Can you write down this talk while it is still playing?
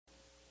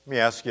Let me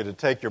ask you to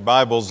take your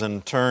Bibles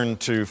and turn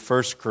to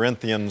 1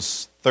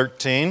 Corinthians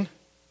 13.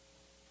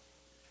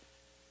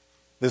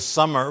 This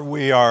summer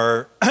we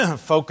are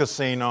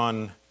focusing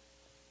on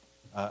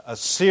a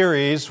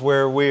series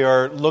where we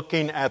are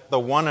looking at the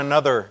one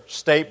another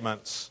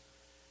statements,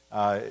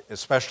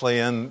 especially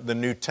in the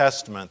New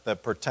Testament,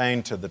 that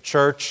pertain to the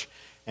church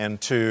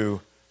and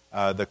to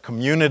the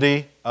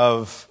community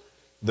of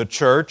the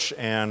church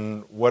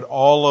and what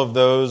all of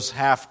those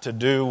have to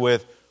do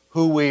with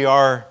who we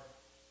are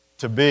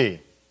to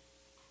be.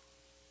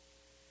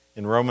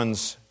 In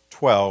Romans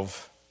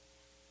 12,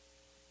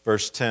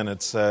 verse 10,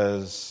 it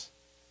says,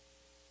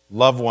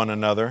 "Love one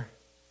another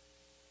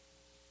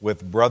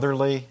with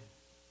brotherly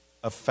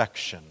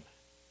affection.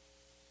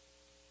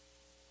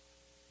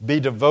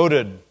 Be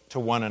devoted to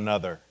one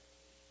another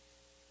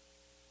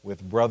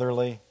with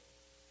brotherly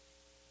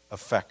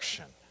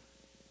affection."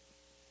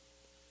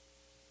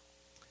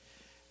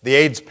 The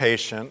AIDS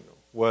patient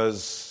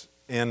was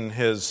in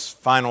his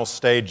final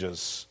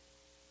stages.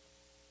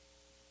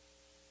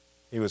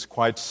 He was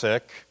quite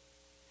sick.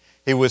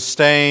 He was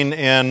staying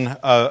in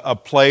a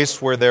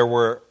place where there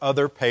were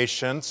other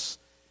patients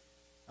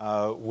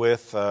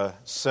with a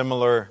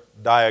similar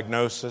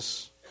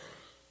diagnosis,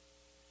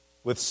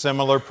 with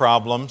similar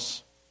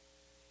problems.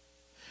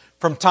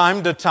 From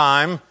time to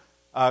time,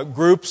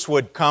 groups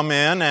would come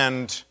in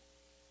and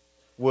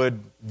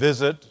would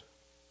visit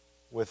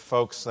with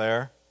folks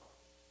there.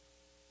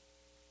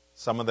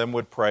 Some of them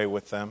would pray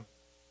with them.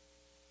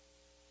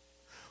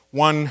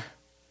 One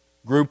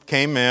group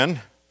came in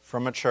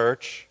from a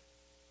church.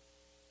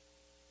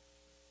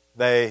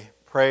 They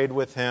prayed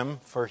with him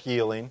for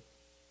healing.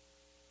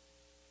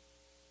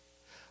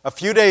 A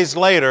few days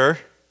later,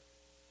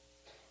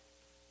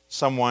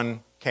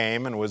 someone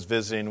came and was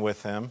visiting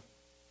with him.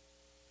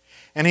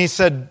 And he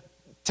said,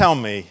 "Tell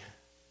me,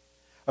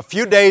 a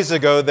few days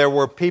ago there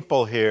were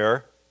people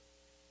here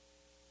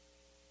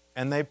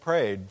and they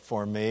prayed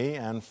for me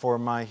and for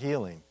my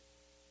healing.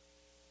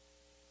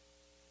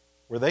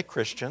 Were they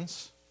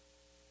Christians?"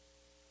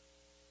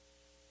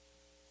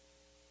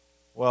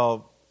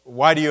 "Well,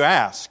 why do you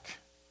ask?"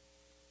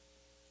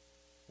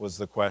 was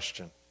the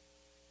question.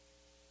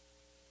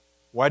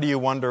 "Why do you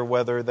wonder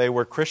whether they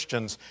were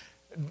Christians?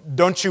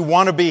 Don't you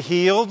want to be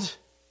healed?"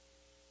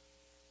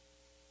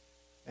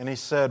 And he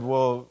said,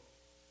 "Well,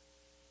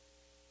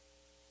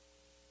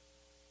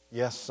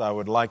 yes, I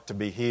would like to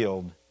be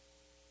healed,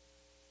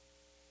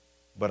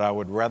 but I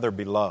would rather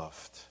be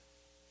loved.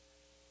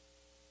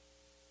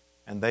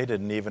 And they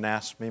didn't even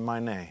ask me my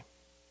name."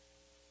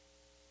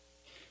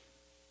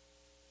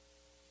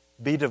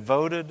 Be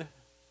devoted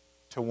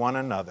to one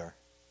another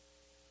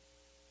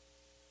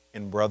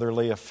in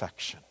brotherly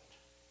affection.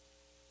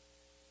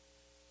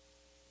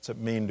 What's it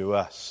mean to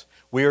us?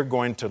 We are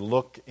going to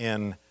look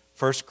in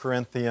 1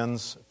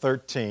 Corinthians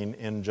 13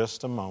 in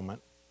just a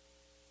moment.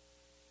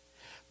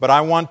 But I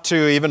want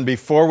to, even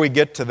before we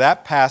get to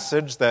that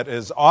passage that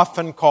is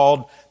often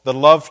called the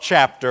love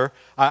chapter,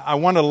 I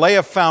want to lay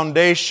a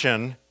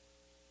foundation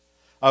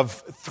of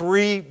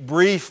three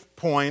brief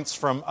points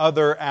from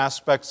other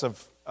aspects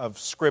of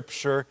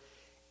Scripture,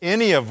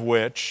 any of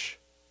which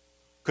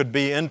could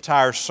be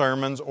entire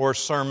sermons or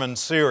sermon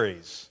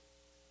series.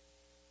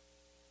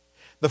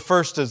 The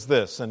first is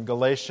this, in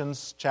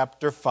Galatians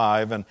chapter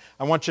 5, and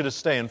I want you to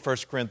stay in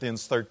 1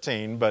 Corinthians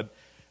 13, but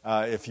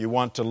if you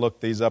want to look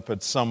these up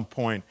at some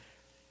point.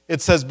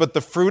 It says, "But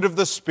the fruit of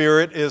the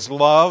Spirit is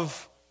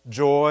love,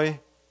 joy,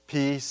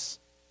 peace,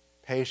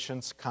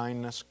 patience,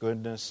 kindness,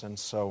 goodness," and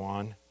so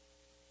on,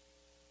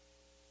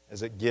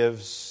 as it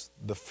gives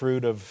the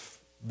fruit of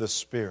the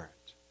Spirit.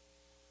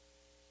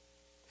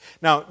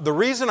 Now, the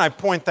reason I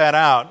point that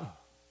out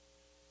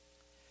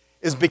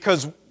is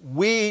because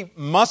we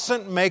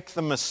mustn't make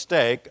the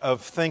mistake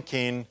of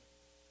thinking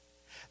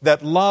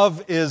that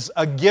love is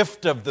a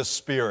gift of the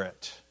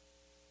Spirit.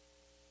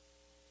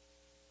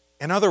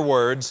 In other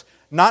words,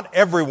 not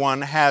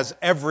everyone has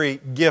every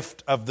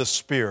gift of the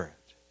Spirit.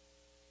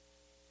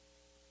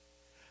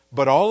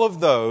 But all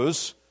of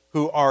those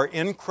who are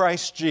in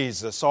Christ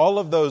Jesus, all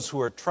of those who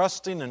are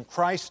trusting in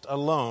Christ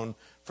alone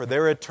for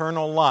their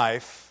eternal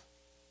life,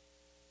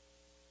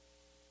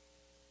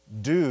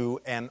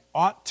 do and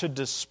ought to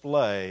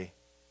display,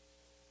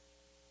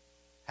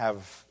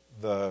 have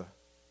the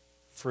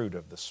fruit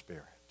of the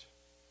Spirit.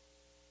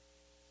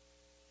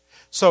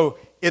 So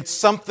it's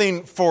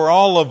something for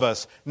all of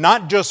us,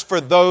 not just for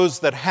those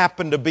that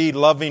happen to be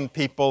loving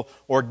people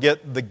or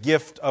get the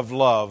gift of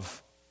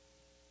love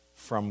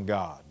from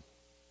God.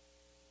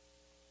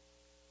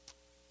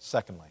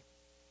 Secondly,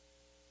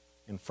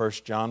 in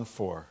 1 John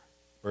 4,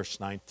 verse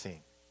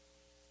 19,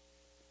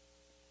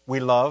 we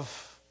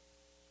love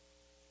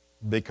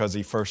because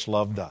He first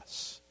loved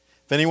us.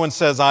 If anyone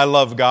says, "I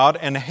love God,"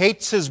 and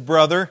hates his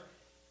brother,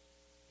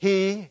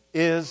 he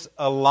is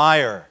a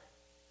liar.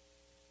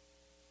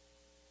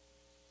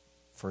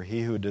 For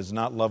he who does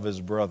not love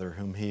his brother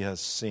whom he has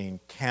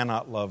seen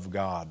cannot love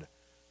God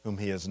whom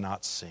he has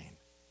not seen.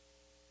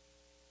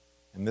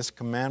 And this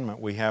commandment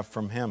we have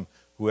from Him,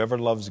 whoever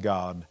loves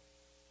God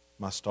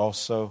must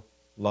also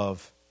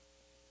love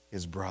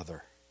his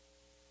brother.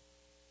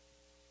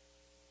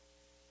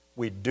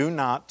 We do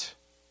not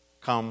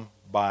come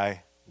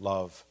by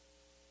love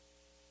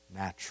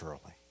naturally.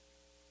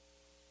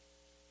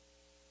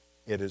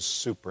 It is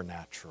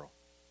supernatural.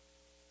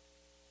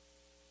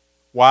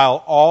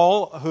 While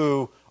all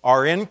who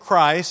are in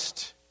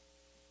Christ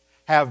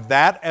have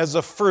that as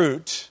a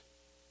fruit,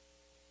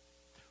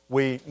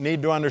 we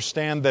need to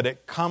understand that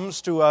it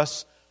comes to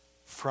us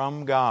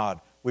from God.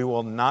 We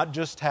will not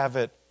just have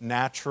it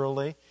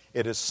naturally.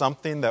 It is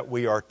something that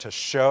we are to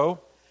show.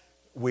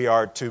 We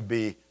are to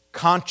be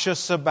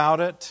conscious about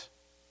it.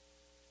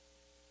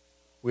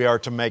 We are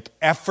to make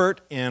effort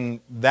in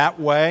that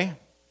way.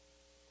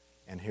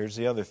 And here's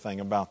the other thing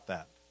about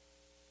that.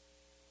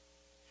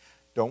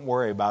 Don't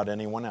worry about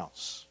anyone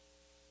else.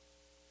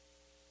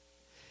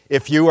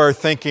 If you are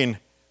thinking,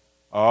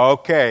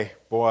 okay,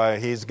 boy,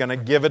 he's going to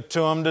give it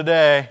to him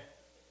today.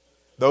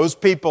 Those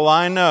people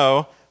I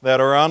know that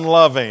are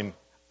unloving,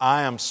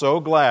 I am so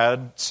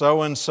glad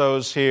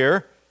so-and-so's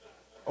here.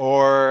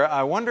 Or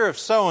I wonder if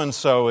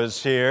so-and-so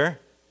is here.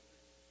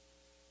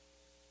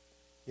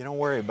 You don't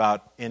worry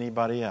about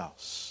anybody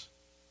else.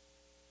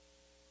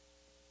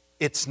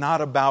 It's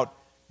not about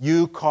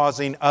you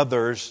causing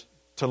others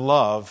to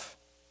love.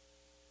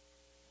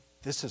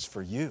 This is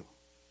for you.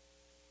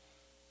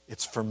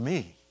 It's for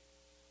me.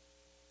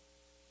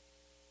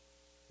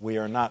 We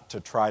are not to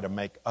try to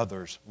make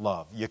others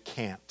love. You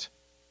can't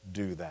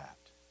do that.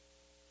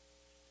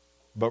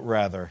 But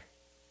rather,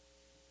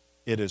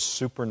 it is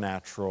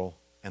supernatural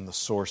and the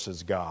source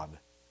is God.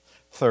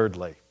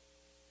 Thirdly,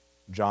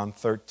 John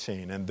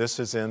 13, and this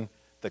is in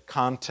the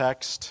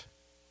context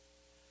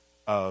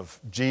of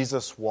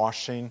Jesus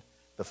washing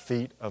the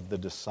feet of the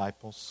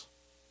disciples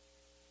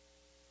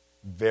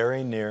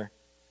very near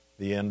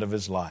the end of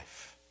his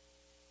life.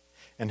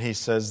 And he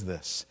says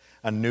this,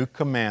 "A new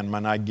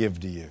commandment I give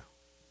to you,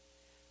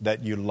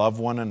 that you love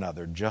one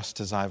another just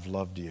as I've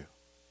loved you.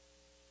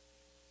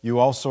 You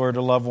also are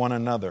to love one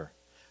another.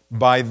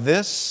 By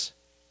this,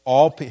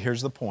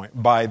 here's the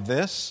point, by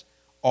this,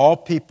 all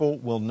people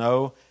will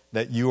know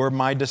that you are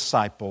my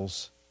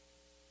disciples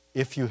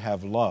if you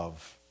have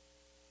love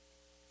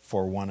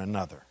for one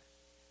another."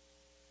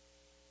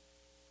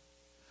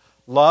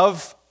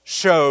 Love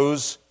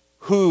shows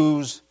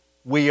whose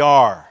we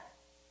are.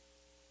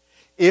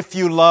 If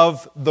you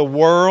love the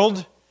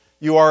world,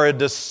 you are a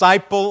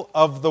disciple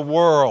of the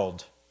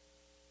world.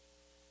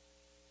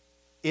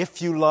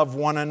 If you love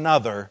one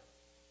another,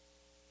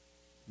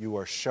 you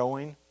are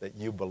showing that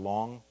you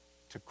belong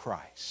to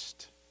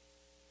Christ.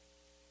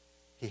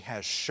 He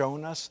has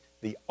shown us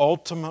the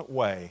ultimate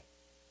way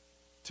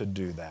to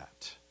do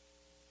that.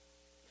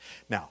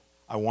 Now,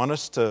 I want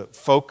us to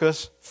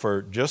focus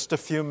for just a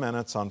few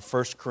minutes on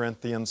 1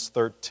 Corinthians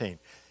 13.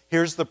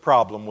 Here's the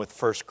problem with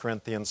 1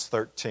 Corinthians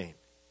 13.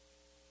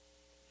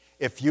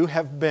 If you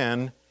have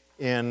been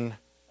in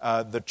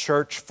the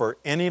church for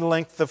any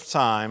length of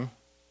time,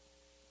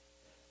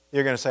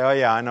 you're going to say, oh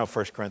yeah, I know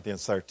 1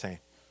 Corinthians 13.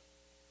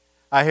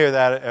 I hear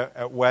that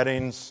at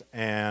weddings,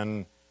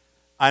 and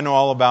I know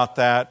all about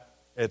that.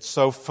 It's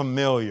so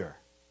familiar.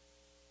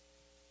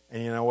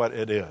 And you know what?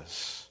 It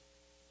is.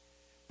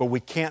 But we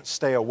can't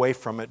stay away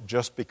from it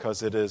just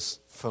because it is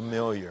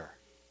familiar.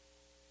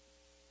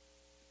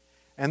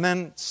 And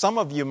then some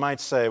of you might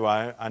say,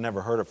 well, I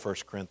never heard of 1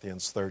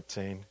 Corinthians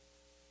 13.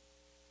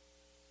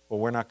 Well,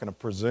 we're not going to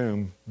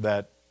presume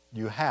that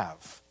you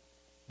have.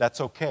 That's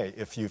okay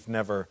if you've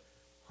never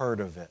heard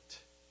of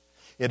it.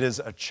 It is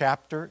a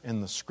chapter in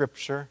the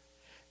Scripture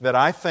that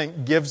I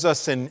think gives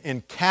us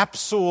in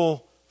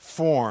capsule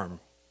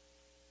form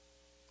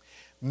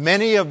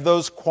many of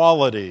those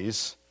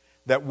qualities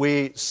that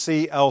we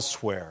see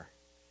elsewhere.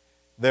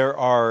 There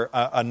are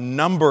a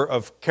number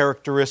of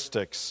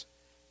characteristics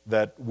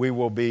that we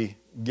will be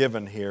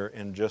given here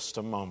in just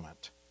a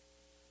moment.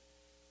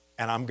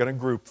 And I'm going to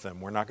group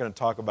them. We're not going to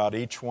talk about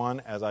each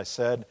one. As I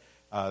said,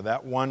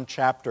 that one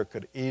chapter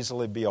could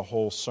easily be a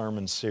whole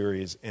sermon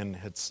series in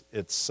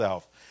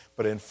itself.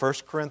 But in 1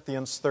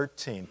 Corinthians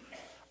 13,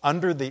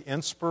 under the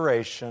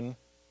inspiration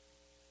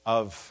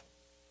of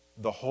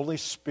the Holy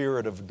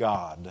Spirit of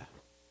God,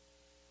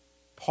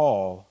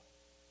 Paul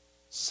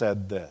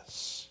said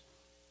this,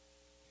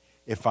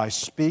 "If I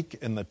speak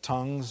in the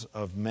tongues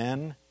of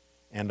men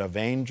and of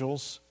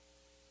angels,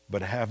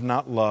 but have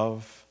not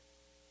love,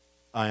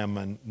 I am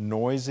a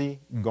noisy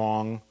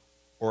gong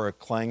or a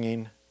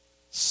clanging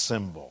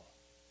cymbal."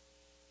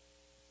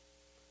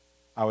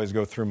 I always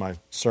go through my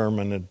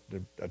sermon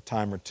a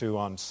time or two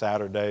on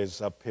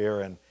Saturdays up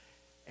here,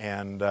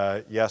 and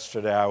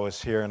yesterday I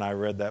was here and I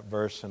read that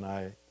verse and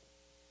I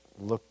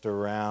looked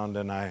around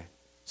and I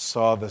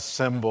saw the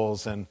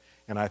cymbals and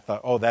I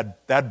thought, oh,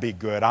 that'd be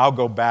good. I'll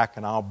go back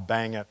and I'll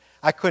bang it.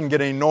 I couldn't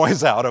get any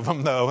noise out of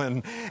them though,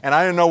 and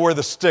I didn't know where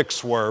the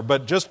sticks were,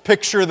 but just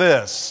picture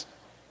this.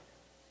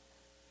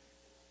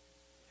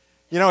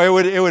 You know,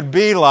 it would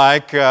be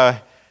like,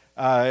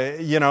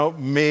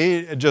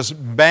 me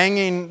just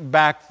banging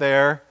back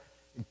there,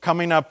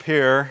 coming up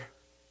here,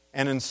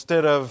 and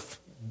instead of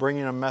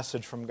bringing a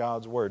message from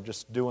God's Word,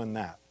 just doing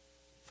that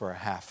for a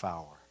half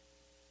hour.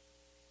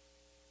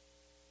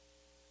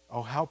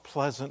 Oh, how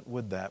pleasant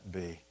would that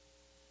be?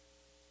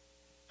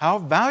 How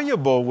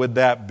valuable would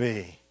that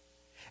be?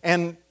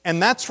 And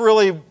that's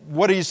really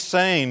what he's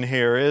saying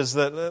here is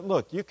that,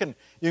 look, you can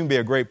be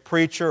a great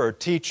preacher or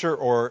teacher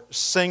or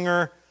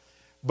singer,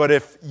 but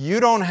if you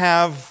don't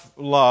have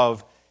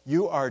love,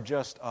 you are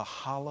just a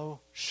hollow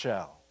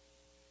shell.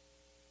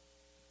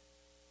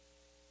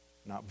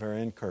 Not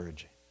very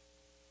encouraging.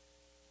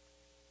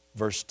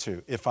 Verse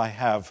 2, if I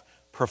have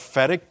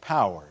prophetic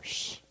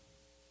powers.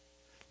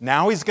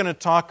 Now he's going to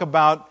talk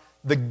about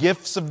the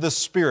gifts of the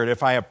Spirit.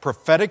 If I have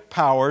prophetic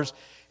powers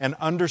and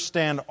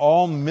understand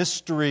all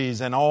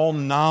mysteries and all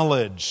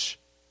knowledge,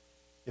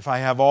 if I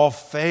have all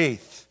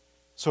faith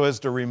so as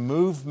to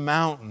remove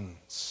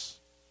mountains.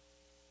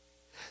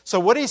 So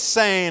what he's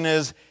saying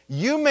is,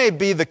 you may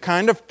be the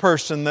kind of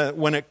person that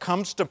when it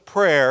comes to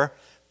prayer,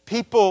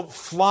 people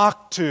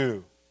flock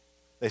to.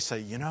 They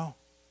say, you know,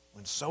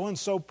 when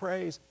so-and-so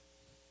prays,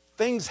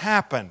 things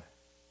happen.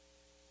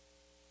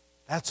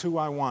 That's who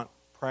I want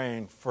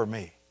praying for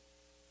me.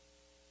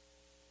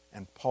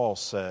 And Paul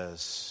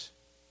says,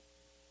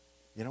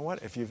 you know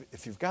what? If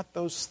you've got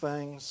those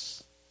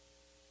things,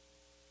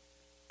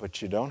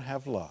 but you don't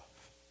have love,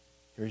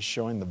 here he's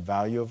showing the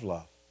value of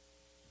love,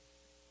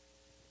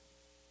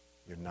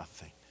 you're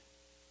nothing.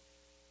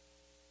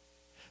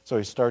 So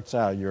he starts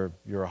out,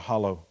 you're a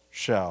hollow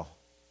shell,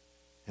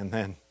 and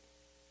then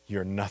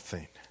you're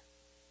nothing.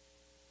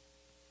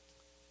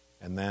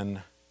 And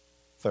then,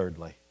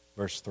 thirdly,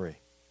 verse 3.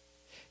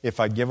 If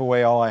I give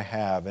away all I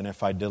have, and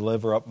if I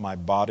deliver up my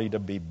body to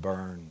be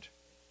burned,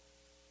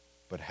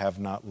 but have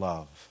not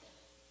love,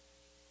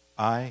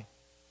 I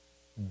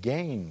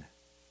gain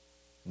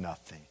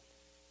nothing.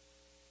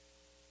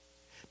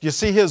 Do you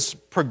see his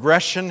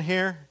progression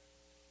here?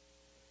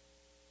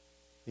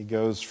 He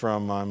goes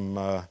from I'm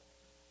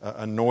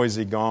a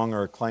noisy gong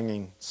or a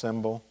clanging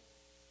cymbal.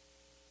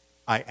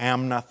 I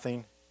am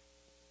nothing.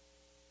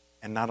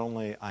 And not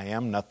only I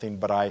am nothing,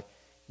 but I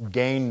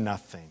gain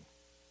nothing.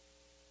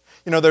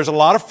 You know, there's a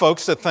lot of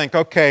folks that think,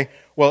 okay,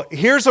 well,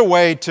 here's a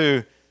way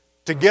to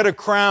get a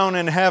crown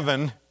in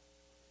heaven.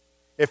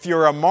 If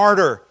you're a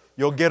martyr,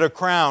 you'll get a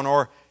crown.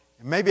 Or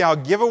maybe I'll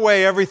give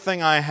away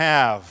everything I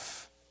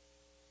have.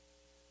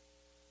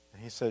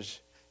 And he says,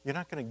 you're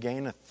not going to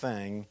gain a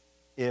thing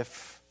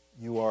if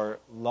you are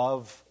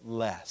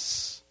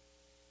loveless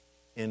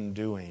in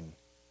doing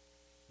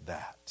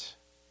that.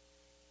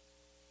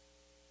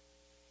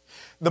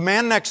 The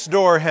man next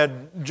door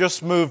had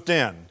just moved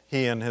in,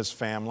 he and his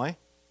family.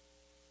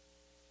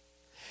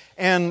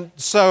 And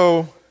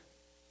so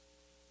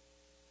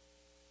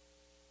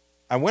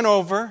I went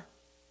over,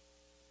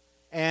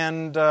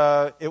 and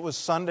it was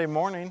Sunday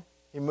morning.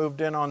 He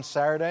moved in on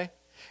Saturday.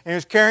 And he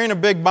was carrying a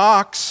big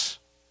box.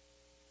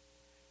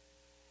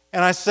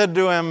 And I said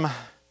to him,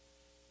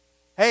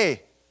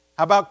 hey,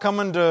 how about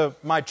coming to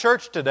my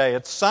church today?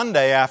 It's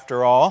Sunday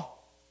after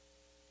all.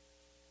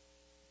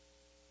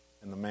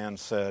 And the man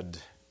said,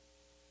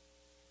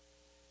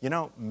 you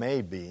know,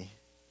 maybe,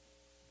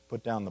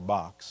 put down the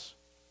box,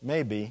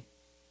 maybe,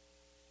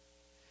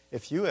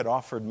 if you had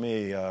offered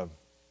me a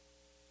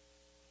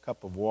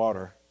cup of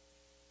water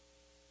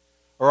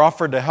or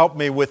offered to help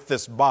me with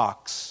this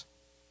box,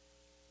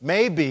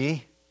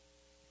 maybe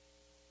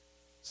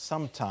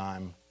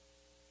sometime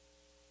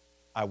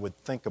I would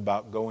think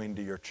about going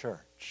to your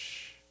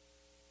church.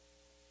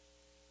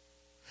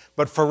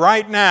 But for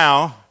right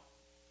now,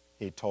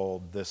 he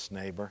told this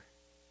neighbor,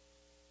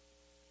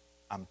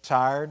 I'm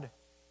tired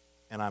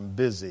and I'm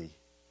busy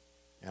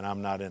and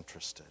I'm not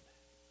interested.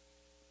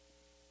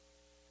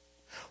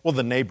 Well,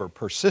 the neighbor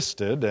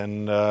persisted,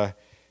 and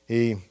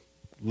he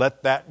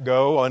let that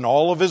go in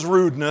all of his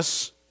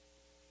rudeness.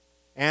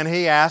 And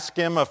he asked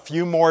him a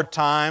few more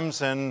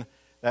times, and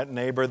that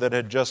neighbor that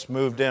had just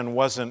moved in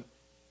wasn't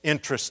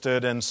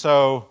interested. And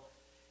so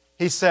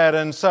he said,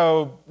 and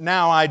so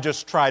now I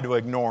just try to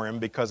ignore him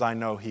because I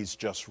know he's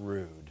just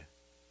rude.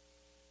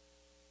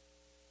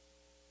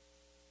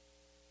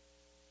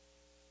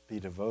 Be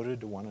devoted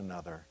to one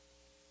another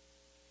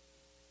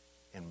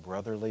in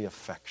brotherly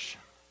affection.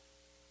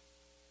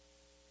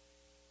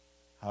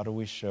 How do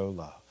we show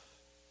love?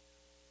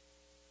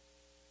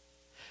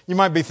 You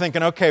might be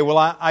thinking, okay, well,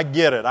 I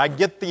get it. I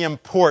get the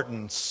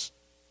importance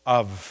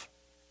of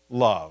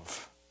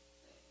love.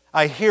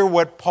 I hear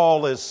what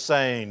Paul is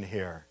saying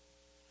here.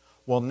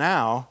 Well,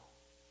 now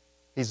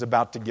he's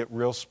about to get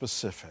real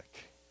specific.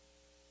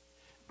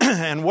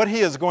 And what he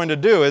is going to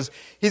do is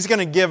he's going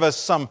to give us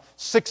some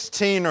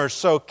 16 or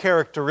so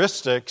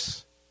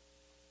characteristics.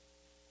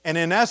 And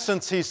in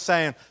essence, he's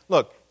saying,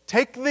 look,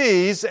 take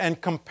these and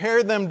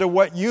compare them to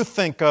what you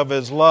think of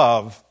as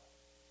love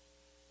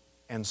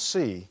and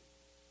see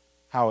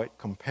how it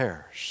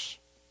compares.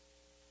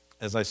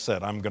 As I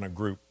said, I'm going to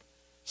group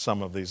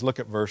some of these. Look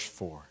at verse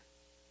 4.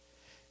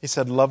 He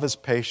said, love is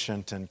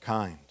patient and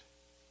kind.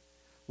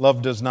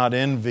 Love does not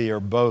envy or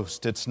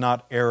boast. It's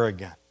not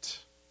arrogant.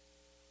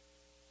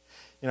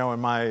 You know, when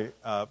my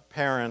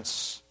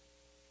parents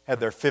had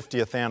their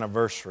 50th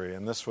anniversary,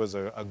 and this was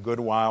a good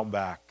while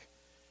back.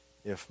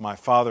 If my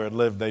father had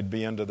lived, they'd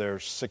be into their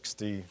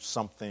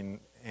 60-something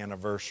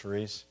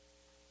anniversaries.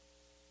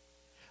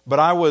 But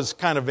I was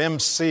kind of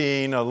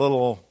emceeing a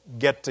little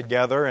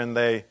get-together, and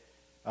they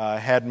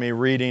had me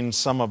reading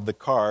some of the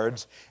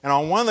cards. And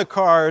on one of the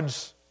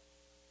cards,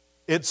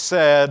 it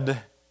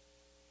said,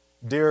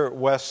 "Dear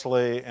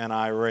Wesley and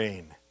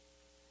Irene."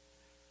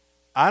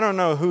 I don't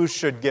know who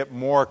should get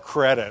more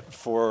credit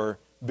for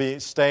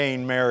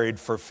staying married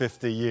for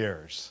 50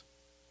 years.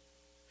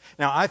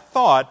 Now, I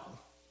thought,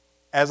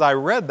 as I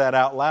read that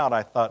out loud,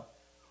 I thought,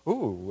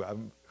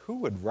 ooh, who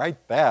would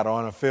write that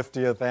on a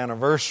 50th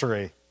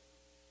anniversary?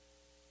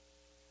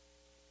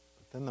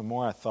 But then the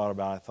more I thought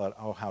about it, I thought,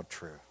 oh, how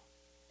true.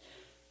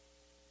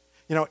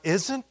 You know,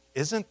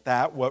 isn't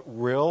that what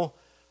real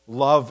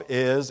love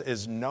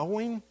is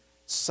knowing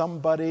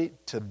somebody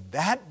to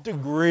that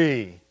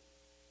degree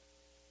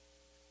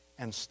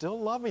and still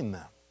loving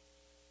them?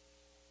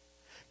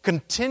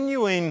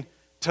 Continuing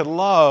to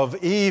love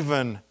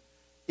even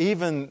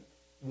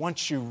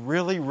once you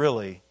really,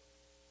 really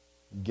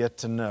get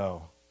to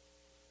know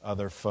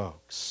other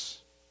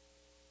folks.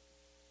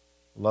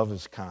 Love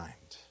is kind.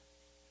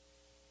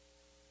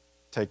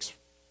 Takes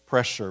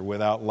pressure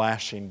without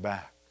lashing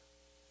back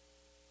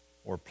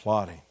or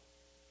plotting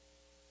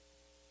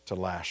to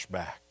lash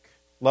back.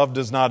 Love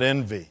does not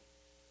envy.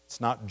 It's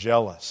not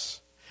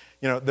jealous.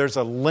 You know, there's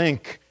a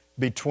link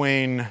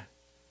between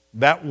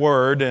that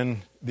word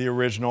in the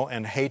original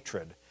and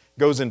hatred. It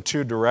goes in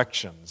two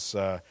directions.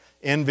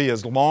 Envy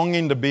is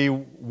longing to be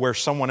where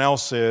someone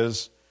else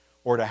is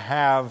or to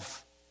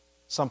have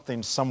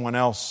something someone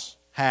else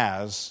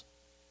has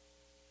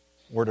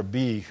or to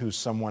be who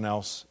someone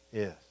else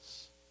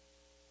is.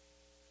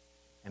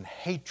 And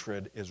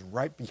hatred is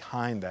right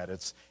behind that.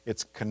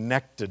 It's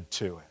connected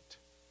to it.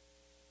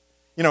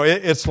 You know,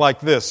 it's like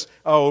this.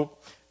 Oh,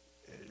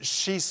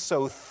 she's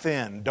so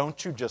thin.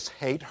 Don't you just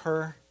hate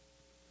her?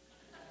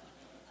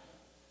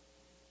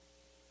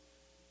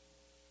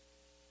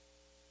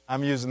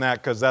 I'm using that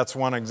because that's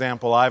one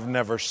example I've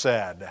never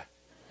said.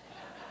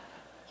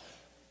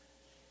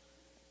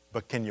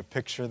 But can you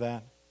picture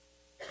that?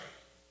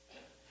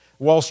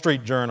 Wall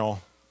Street Journal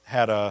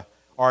had an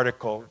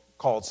article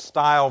called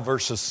Style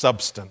versus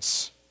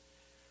Substance.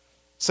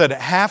 It said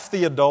half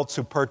the adults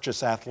who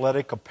purchase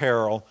athletic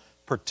apparel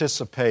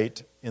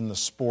participate in the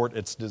sport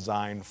it's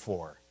designed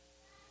for.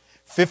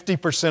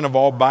 50% of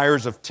all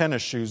buyers of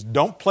tennis shoes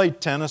don't play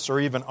tennis or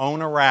even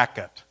own a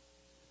racket.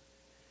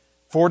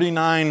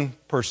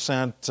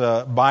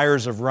 49%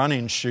 buyers of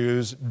running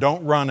shoes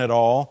don't run at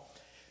all.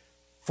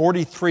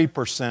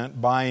 43%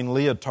 buying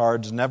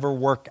leotards never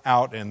work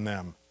out in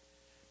them.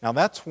 Now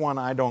that's one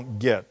I don't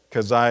get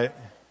because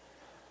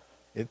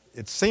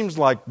it seems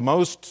like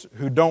most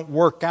who don't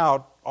work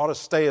out ought to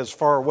stay as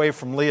far away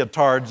from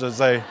leotards as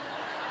they...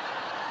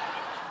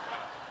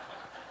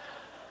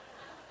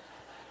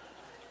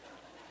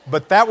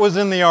 But that was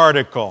in the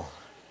article.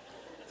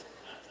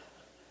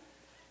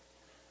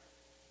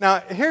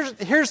 Now,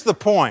 here's the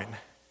point.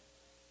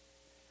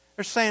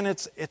 They're saying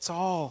it's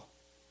all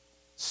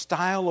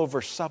style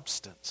over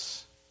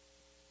substance.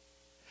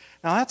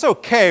 Now, that's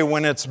okay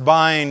when it's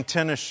buying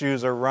tennis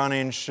shoes or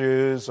running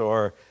shoes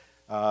or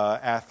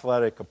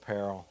athletic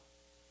apparel.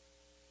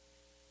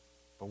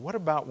 But what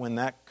about when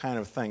that kind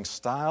of thing,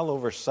 style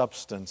over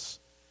substance,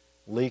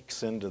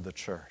 leaks into the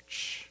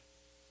church?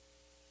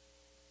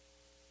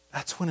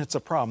 That's when it's a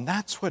problem.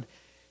 That's what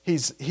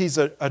he's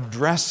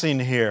addressing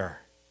here.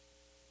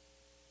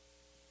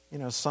 You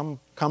know, some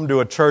come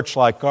to a church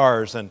like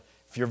ours, and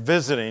if you're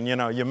visiting, you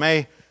know, you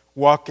may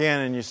walk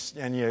in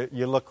and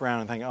you look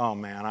around and think, oh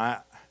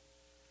man,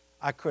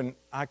 I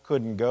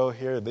couldn't go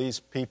here. These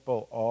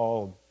people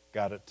all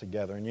got it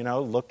together. And you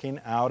know,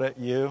 looking out at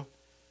you,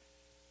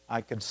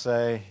 I could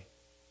say,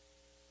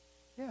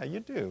 yeah, you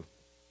do.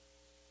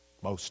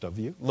 Most of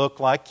you look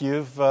like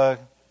you've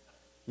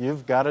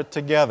got it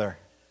together.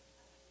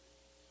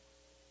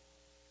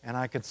 And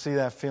I could see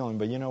that feeling,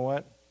 but you know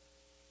what?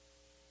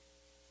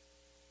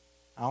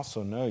 I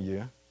also know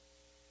you.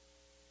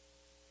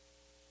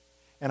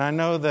 And I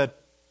know that,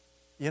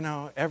 you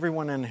know,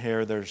 everyone in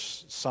here,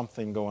 there's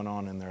something going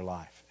on in their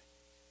life.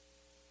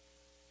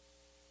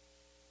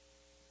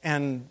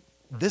 And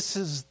this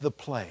is the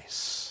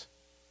place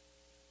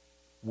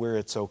where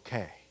it's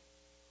okay.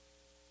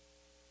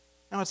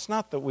 Now, it's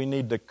not that we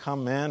need to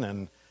come in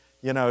and,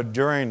 you know,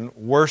 during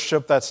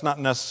worship, that's not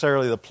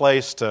necessarily the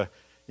place to,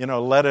 you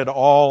know, let it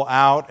all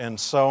out and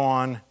so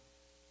on.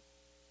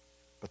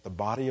 But the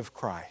body of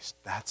Christ,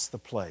 that's the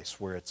place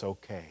where it's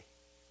okay.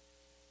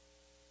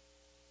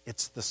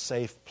 It's the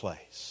safe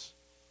place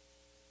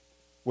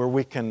where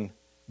we can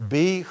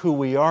be who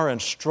we are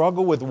and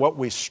struggle with what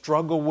we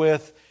struggle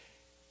with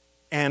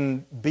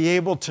and be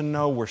able to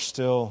know we're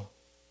still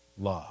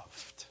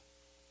loved.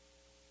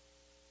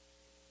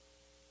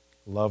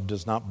 Love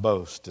does not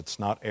boast. It's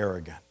not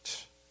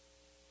arrogant.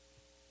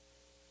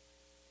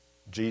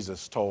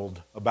 Jesus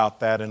told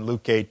about that in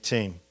Luke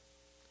 18.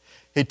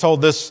 He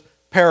told this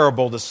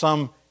parable to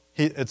some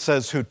It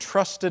says, who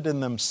trusted in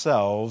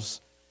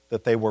themselves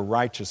that they were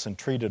righteous and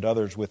treated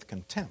others with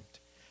contempt.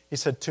 He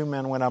said 2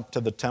 men went up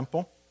to the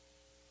temple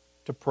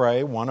to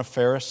pray, one a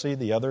Pharisee,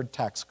 the other a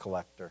tax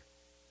collector.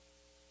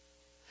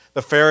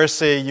 The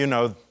Pharisee, you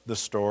know the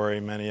story,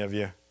 many of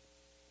you.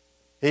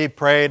 He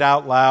prayed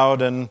out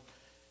loud and,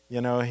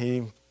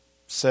 he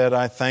said,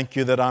 I thank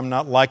you that I'm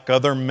not like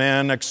other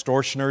men,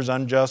 extortioners,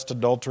 unjust,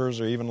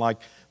 adulterers, or even like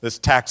this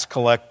tax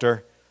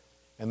collector.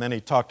 And then he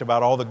talked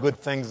about all the good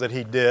things that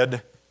he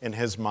did in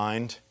his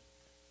mind.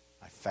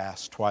 I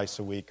fast twice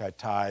a week, I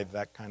tithe,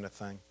 that kind of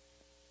thing.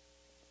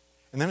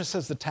 And then it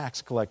says the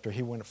tax collector,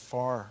 he went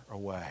far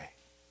away.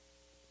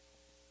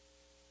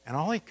 And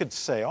all he could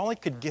say, all he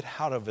could get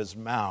out of his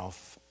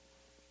mouth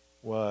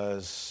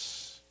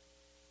was,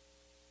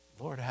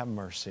 Lord, have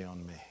mercy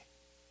on me,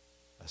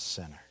 a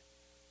sinner.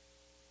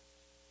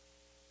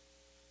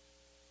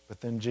 But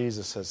then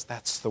Jesus says,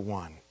 that's the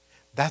one.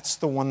 That's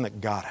the one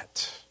that got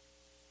it.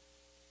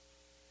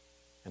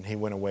 And he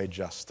went away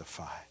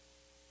justified.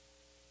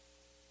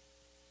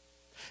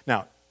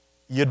 Now,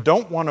 you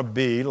don't want to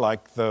be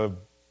like the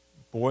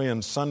boy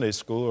in Sunday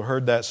school who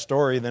heard that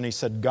story. Then he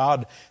said,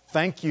 God,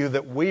 thank you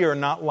that we are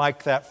not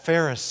like that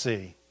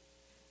Pharisee.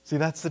 See,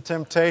 that's the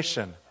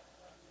temptation.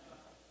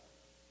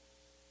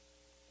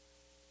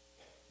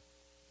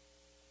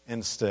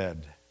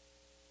 Instead,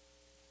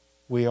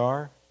 we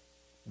are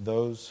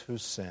those who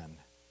sin.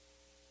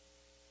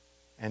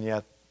 And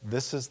yet,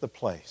 this is the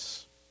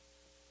place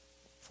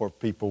for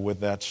people with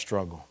that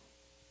struggle.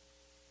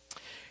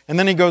 And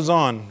then he goes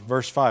on,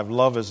 verse 5,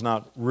 love is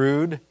not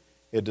rude.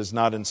 It does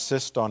not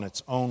insist on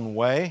its own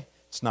way.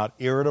 It's not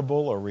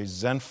irritable or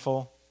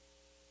resentful.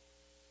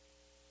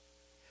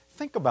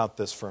 Think about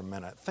this for a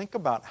minute. Think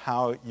about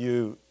how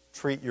you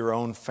treat your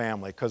own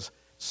family, because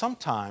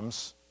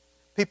sometimes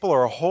people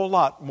are a whole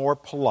lot more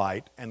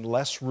polite and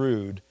less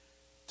rude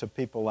to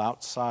people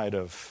outside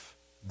of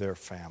their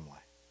family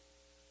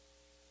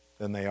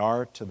than they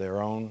are to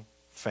their own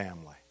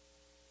family.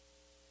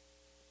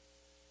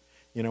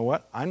 You know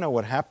what? I know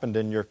what happened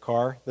in your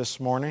car this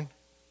morning,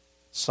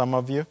 some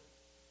of you.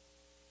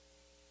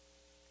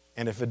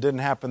 And if it didn't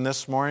happen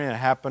this morning, it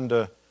happened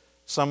to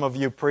some of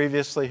you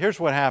previously. Here's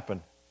what happened.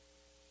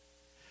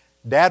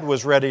 Dad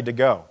was ready to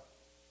go.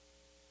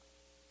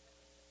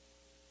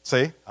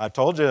 See, I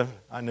told you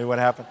I knew what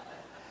happened.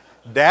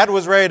 Dad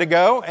was ready to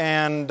go,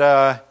 and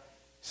he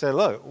said,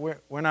 look,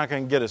 we're not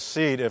going to get a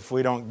seat if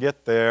we don't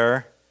get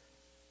there.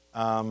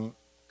 Come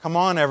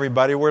on,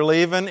 everybody, we're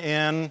leaving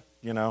in,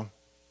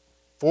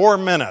 4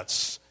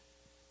 minutes.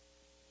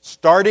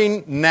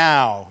 Starting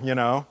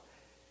now,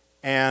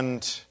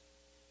 And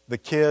the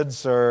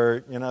kids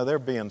are, they're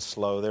being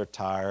slow, they're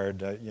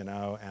tired,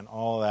 and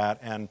all that.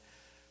 And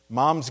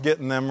Mom's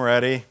getting them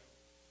ready.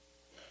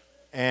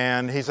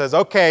 And he says,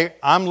 okay,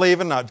 I'm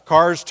leaving. The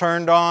car's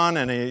turned on,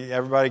 and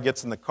everybody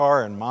gets in the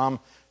car, and Mom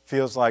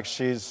feels like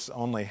she's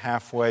only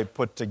halfway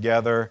put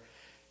together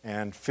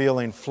and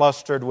feeling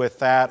flustered with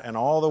that. And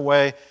all the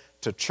way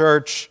to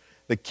church,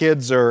 the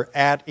kids are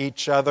at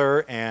each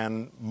other,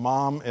 and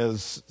Mom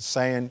is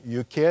saying,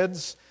 you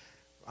kids,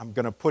 I'm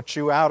going to put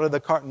you out of the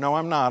car. No,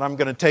 I'm not. I'm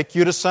going to take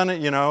you to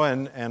Sunday,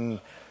 and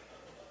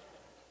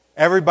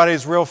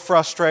everybody's real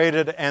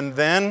frustrated. And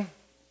then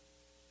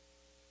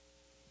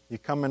you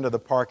come into the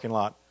parking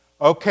lot.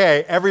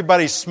 Okay,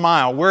 everybody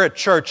smile. We're at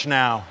church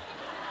now.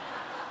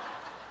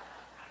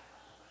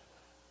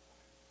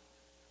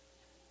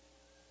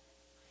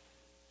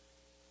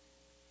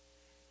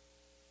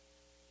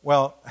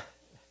 Well,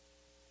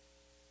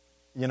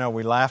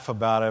 we laugh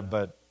about it,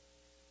 but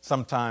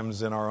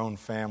sometimes in our own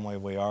family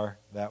we are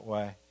that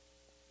way.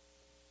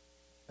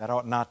 That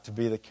ought not to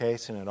be the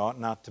case, and it ought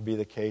not to be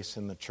the case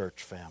in the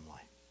church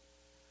family,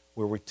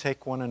 where we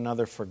take one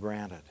another for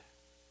granted,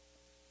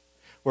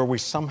 where we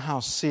somehow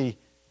see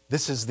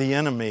this is the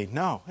enemy.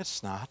 No,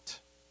 it's not.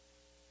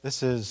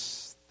 This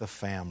is the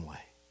family.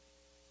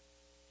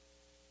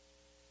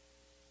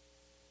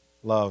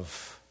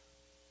 Love,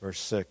 verse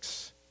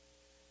 6,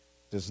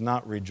 does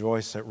not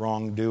rejoice at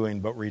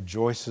wrongdoing, but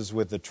rejoices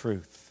with the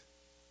truth.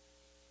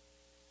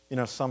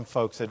 Some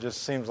folks, it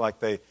just seems like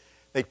they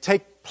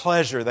take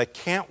pleasure. They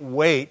can't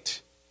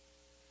wait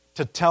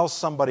to tell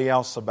somebody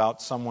else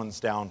about someone's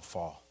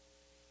downfall,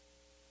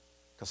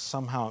 because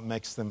somehow it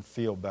makes them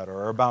feel better,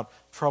 or about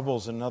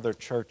troubles another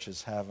church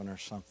is having or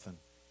something.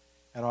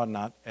 That ought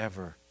not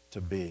ever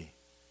to be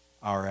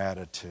our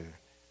attitude.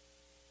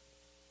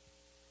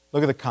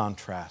 Look at the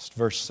contrast.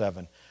 Verse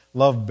 7.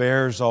 Love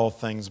bears all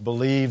things,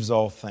 believes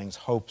all things,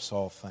 hopes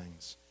all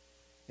things,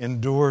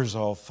 endures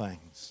all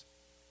things.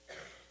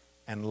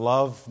 And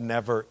love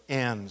never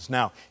ends.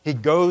 Now, he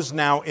goes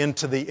now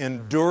into the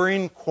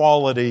enduring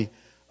quality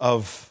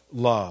of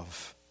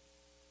love.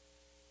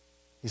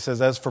 He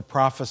says, as for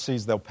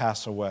prophecies, they'll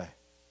pass away.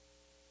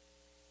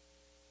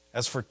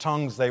 As for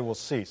tongues, they will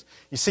cease.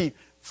 You see,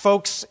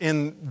 folks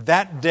in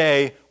that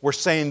day were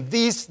saying,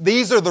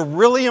 these are the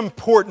really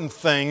important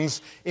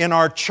things in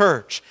our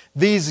church.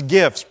 These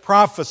gifts,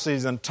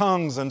 prophecies and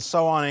tongues and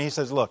so on. And he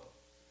says, look,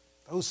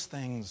 those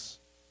things,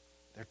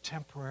 they're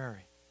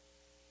temporary.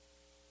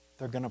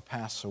 they're going to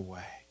pass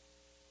away.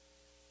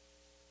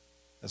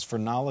 As for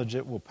knowledge,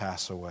 it will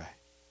pass away.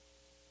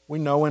 We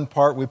know in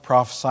part, we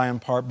prophesy in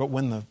part, but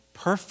when the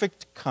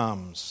perfect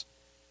comes,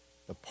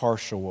 the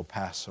partial will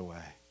pass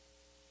away.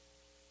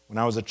 When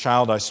I was a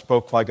child, I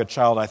spoke like a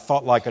child, I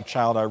thought like a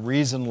child, I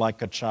reasoned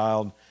like a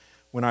child.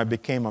 When I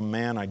became a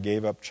man, I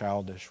gave up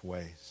childish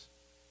ways.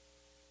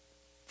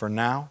 For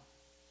now,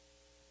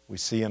 we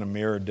see in a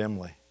mirror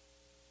dimly,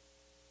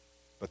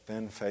 but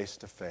then face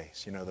to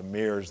face. You know, the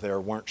mirrors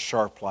there weren't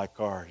sharp like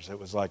ours. It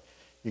was like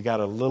you got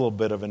a little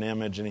bit of an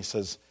image, and he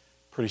says,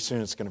 pretty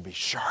soon it's going to be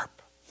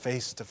sharp,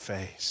 face to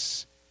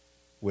face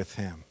with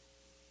Him.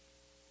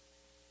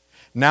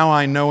 Now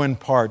I know in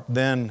part,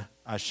 then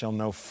I shall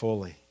know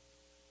fully,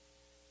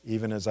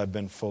 even as I've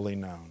been fully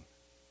known.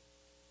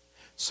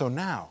 So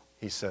now,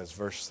 he says,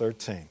 verse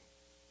 13,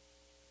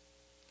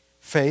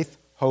 faith,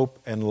 hope,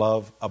 and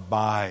love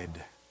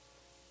abide.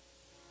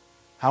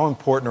 How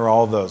important are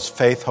all those?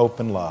 Faith, hope,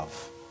 and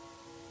love.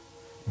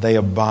 They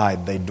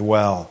abide, they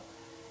dwell.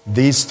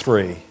 These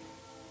three.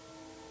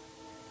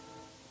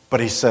 But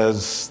he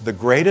says the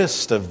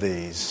greatest of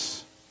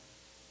these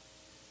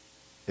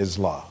is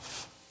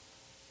love.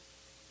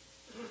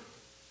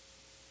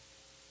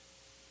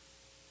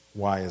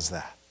 Why is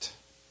that?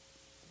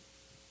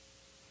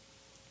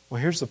 Well,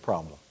 here's the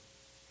problem.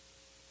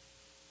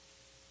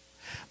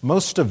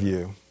 Most of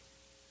you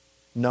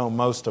know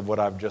most of what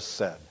I've just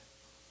said.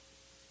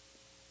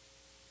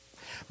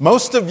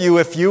 Most of you,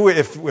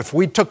 if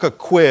we took a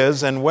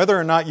quiz, and whether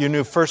or not you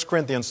knew 1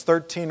 Corinthians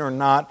 13 or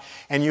not,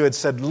 and you had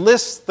said,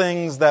 list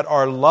things that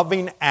are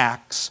loving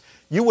acts,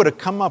 you would have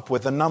come up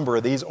with a number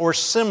of these or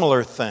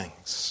similar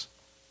things.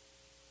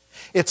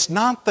 It's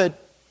not that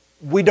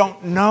we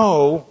don't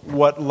know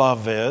what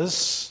love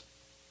is.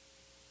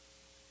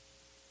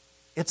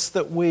 It's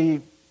that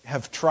we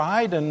have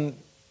tried and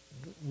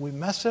we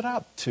mess it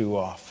up too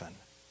often.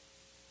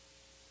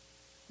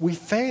 We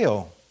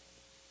fail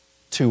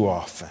too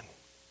often.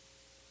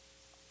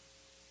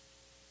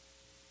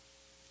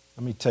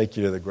 Let me take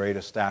you to the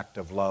greatest act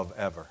of love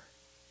ever.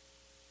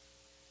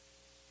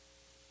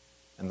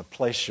 And the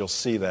place you'll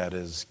see that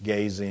is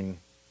gazing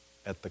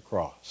at the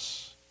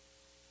cross.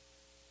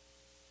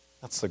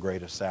 That's the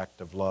greatest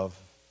act of love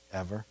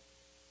ever.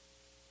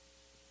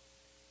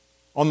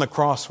 On the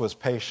cross was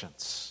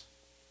patience.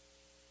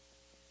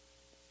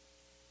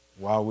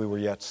 While we were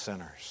yet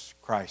sinners,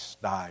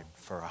 Christ died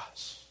for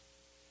us.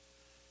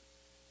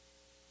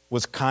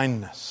 Was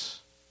kindness.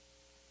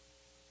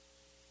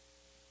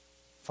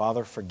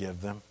 Father,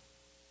 forgive them.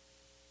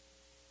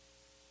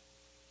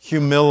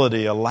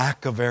 Humility, a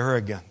lack of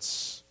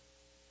arrogance.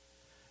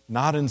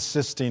 Not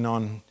insisting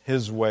on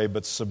His way,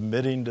 but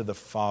submitting to the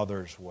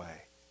Father's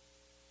way.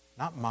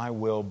 Not my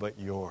will, but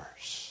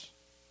yours.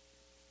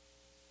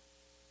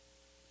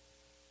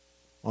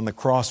 On the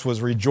cross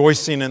was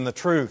rejoicing in the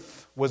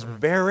truth, was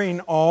bearing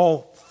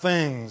all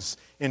things,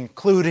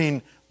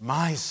 including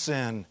my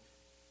sin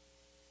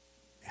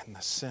and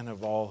the sin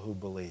of all who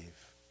believe.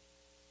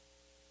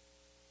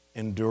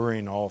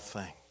 Enduring all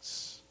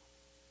things.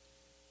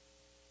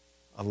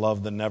 A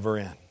love that never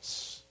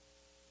ends.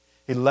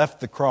 He left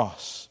the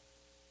cross,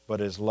 but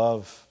His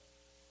love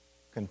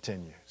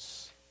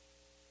continues.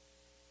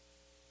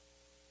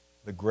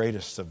 The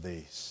greatest of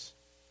these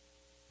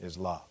is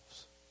love.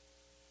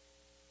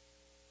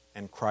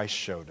 And Christ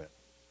showed it.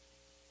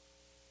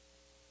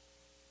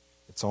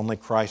 It's only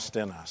Christ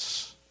in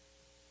us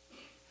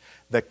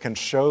that can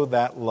show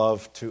that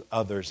love to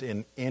others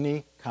in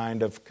any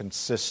kind of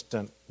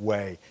consistent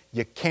way.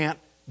 You can't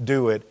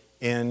do it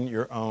in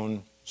your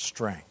own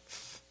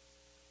strength.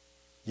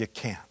 You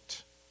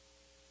can't.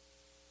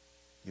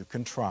 You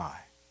can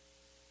try,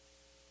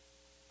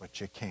 but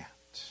you can't.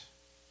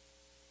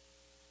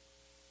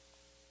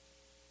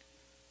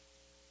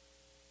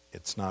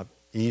 It's not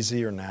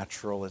easy or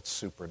natural, it's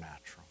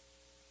supernatural.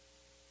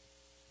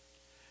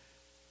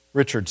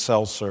 Richard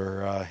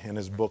Seltzer, in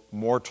his book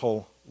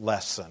Mortal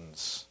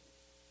Lessons,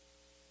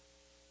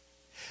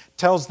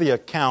 tells the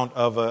account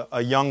of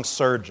a young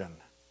surgeon.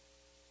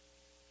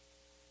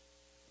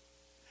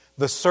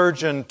 The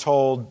surgeon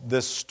told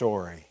this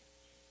story.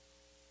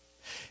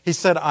 He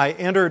said, I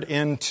entered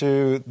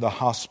into the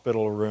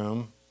hospital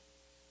room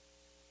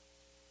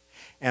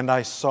and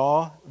I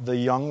saw the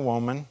young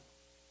woman,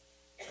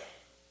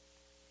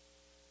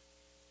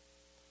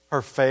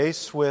 her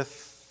face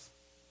with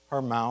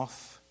her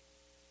mouth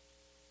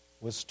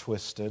was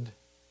twisted,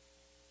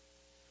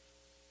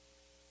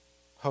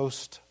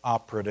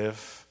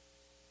 post-operative,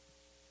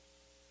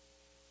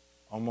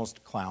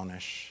 almost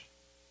clownish.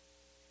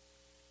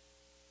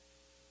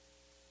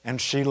 And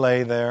she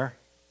lay there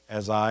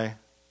as I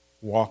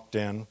walked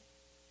in.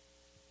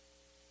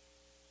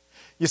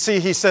 You see,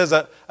 he says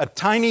a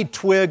tiny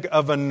twig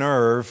of a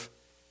nerve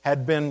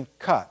had been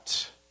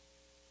cut.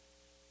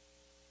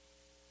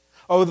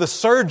 Oh, the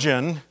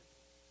surgeon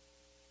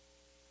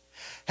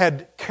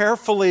had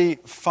carefully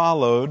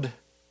followed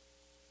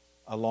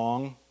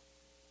along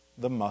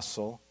the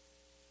muscle.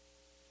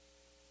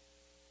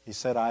 He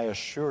said, I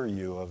assure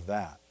you of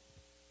that.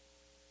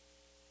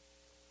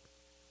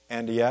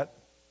 And yet,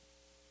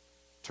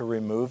 to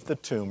remove the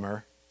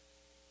tumor,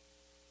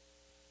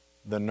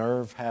 the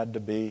nerve had to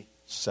be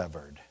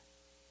severed.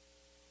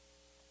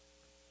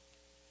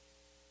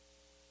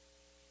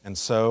 And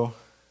so,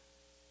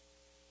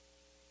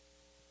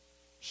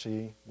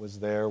 she was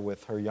there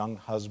with her young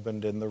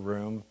husband in the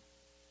room.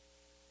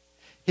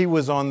 He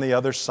was on the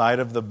other side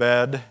of the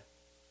bed.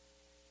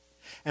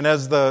 And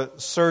as the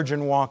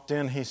surgeon walked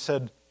in, he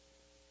said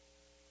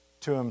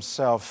to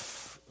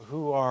himself,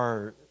 "Who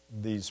are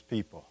these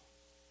people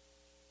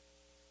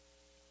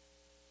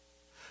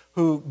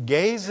who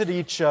gaze at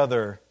each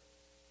other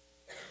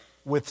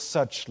with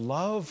such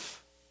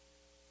love,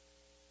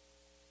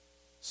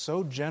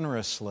 so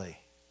generously,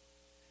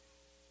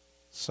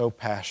 so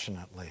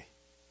passionately?"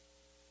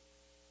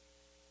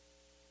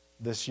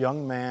 This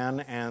young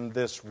man and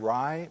this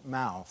wry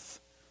mouth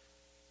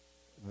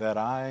that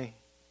I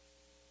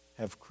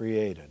have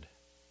created.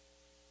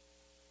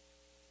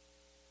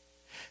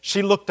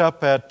 She looked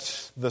up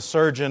at the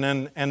surgeon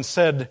and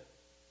said,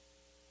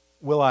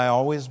 "Will I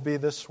always be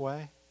this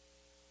way?"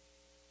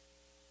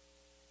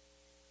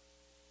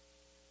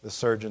 The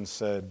surgeon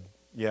said,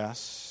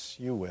 "Yes,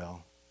 you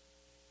will."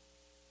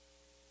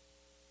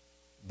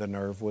 The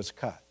nerve was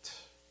cut.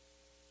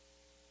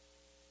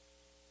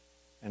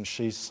 And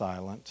she's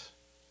silent.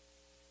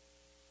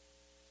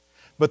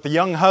 But the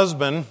young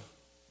husband,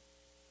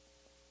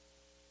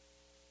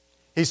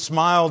 he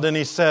smiled and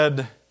he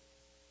said,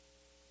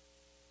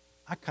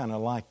 "I kind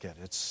of like it.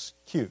 It's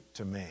cute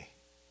to me."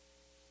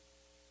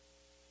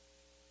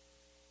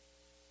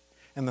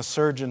 And the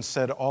surgeon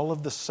said, "All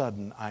of a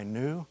sudden, I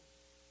knew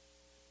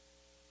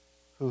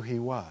who he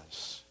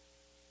was."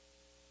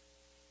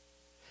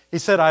 He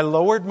said, "I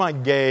lowered my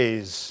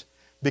gaze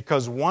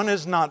because one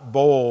is not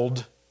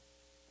bold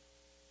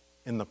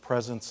in the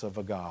presence of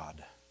a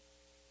God."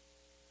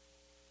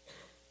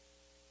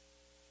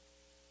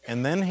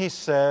 And then he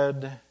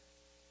said,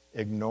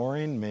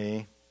 ignoring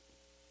me,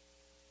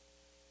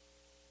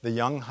 the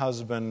young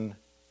husband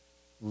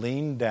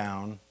leaned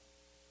down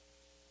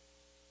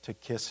to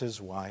kiss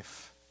his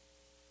wife.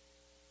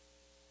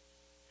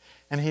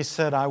 And he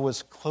said, "I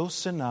was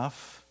close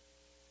enough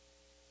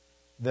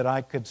that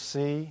I could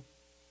see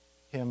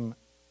him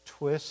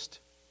twist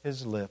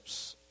his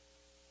lips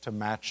to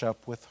match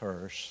up with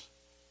hers,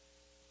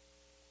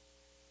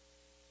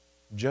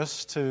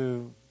 just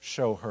to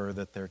show her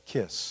that their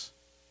kiss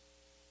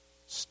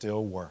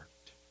still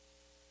worked,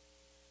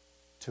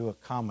 to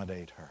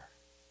accommodate her."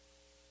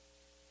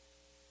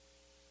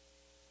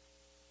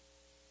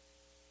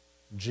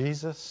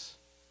 Jesus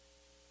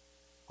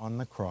on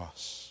the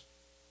cross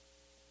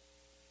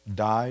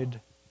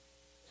died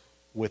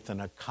with an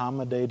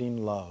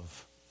accommodating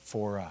love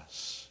for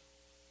us.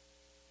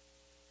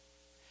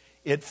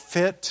 It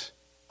fit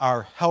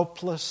our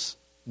helpless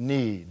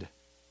need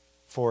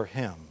for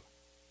Him.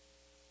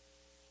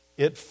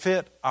 It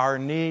fit our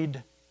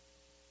need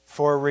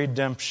for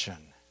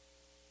redemption.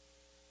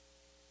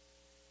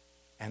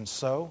 And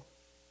so,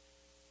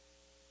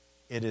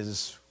 it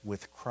is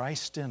with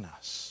Christ in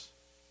us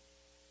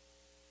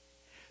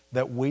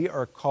that we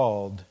are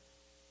called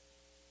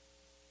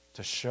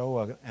to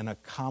show an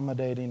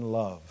accommodating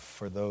love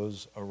for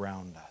those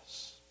around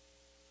us.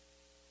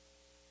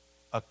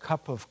 A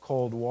cup of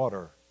cold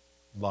water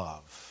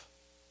love.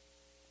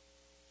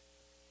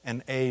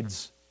 An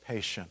AIDS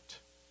patient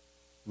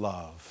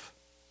love.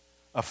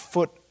 A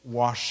foot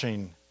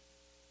washing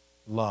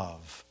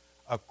love.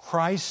 A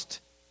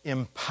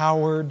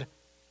Christ-empowered,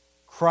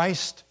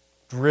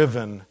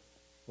 Christ-driven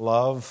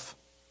love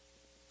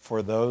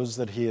for those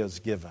that He has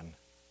given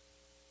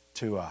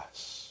to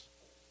us.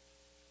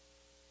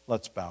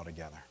 Let's bow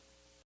together.